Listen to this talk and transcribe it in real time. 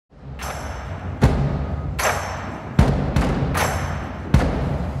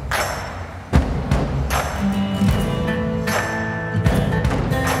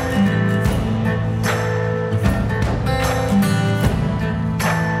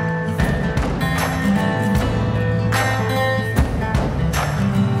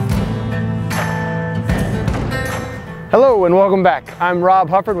Hello and welcome back. I'm Rob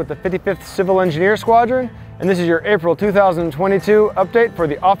Hufford with the 55th Civil Engineer Squadron, and this is your April 2022 update for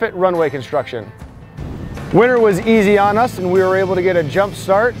the Offutt runway construction. Winter was easy on us and we were able to get a jump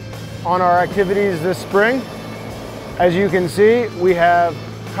start on our activities this spring. As you can see, we have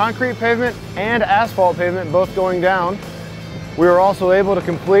concrete pavement and asphalt pavement both going down. We were also able to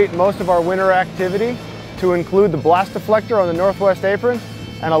complete most of our winter activity to include the blast deflector on the northwest apron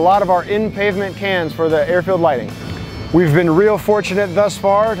and a lot of our in-pavement cans for the airfield lighting. We've been real fortunate thus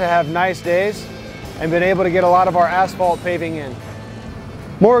far to have nice days and been able to get a lot of our asphalt paving in.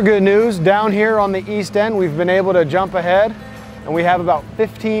 More good news, down here on the east end, we've been able to jump ahead and we have about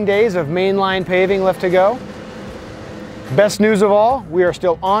 15 days of mainline paving left to go. Best news of all, we are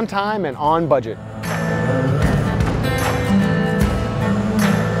still on time and on budget.